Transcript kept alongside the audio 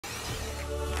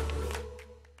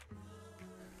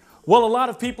Well, a lot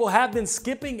of people have been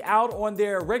skipping out on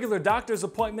their regular doctor's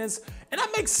appointments, and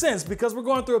that makes sense because we're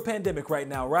going through a pandemic right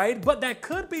now, right? But that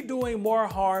could be doing more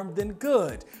harm than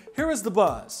good. Here is the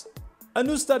buzz. A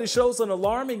new study shows an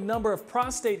alarming number of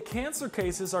prostate cancer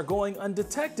cases are going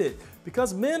undetected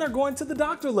because men are going to the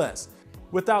doctor less.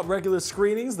 Without regular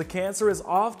screenings, the cancer is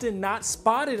often not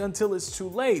spotted until it's too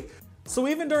late. So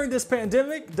even during this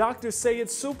pandemic, doctors say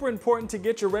it's super important to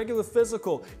get your regular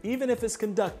physical, even if it's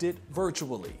conducted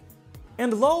virtually.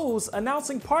 And Lowe's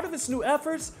announcing part of its new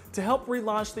efforts to help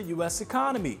relaunch the U.S.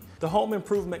 economy. The home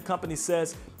improvement company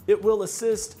says it will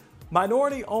assist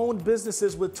minority-owned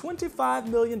businesses with $25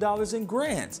 million in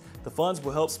grants. The funds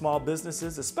will help small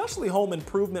businesses, especially home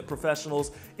improvement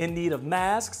professionals, in need of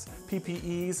masks,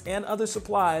 PPEs, and other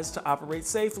supplies to operate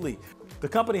safely. The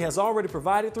company has already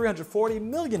provided $340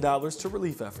 million to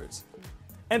relief efforts.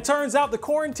 And turns out the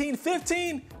quarantine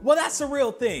 15, well, that's a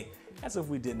real thing, as if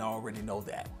we didn't already know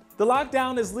that. The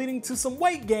lockdown is leading to some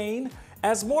weight gain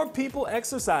as more people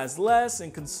exercise less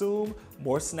and consume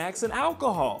more snacks and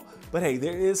alcohol. But hey,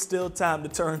 there is still time to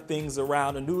turn things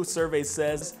around. A new survey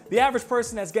says the average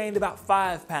person has gained about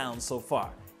 5 pounds so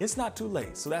far. It's not too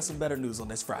late, so that's some better news on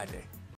this Friday.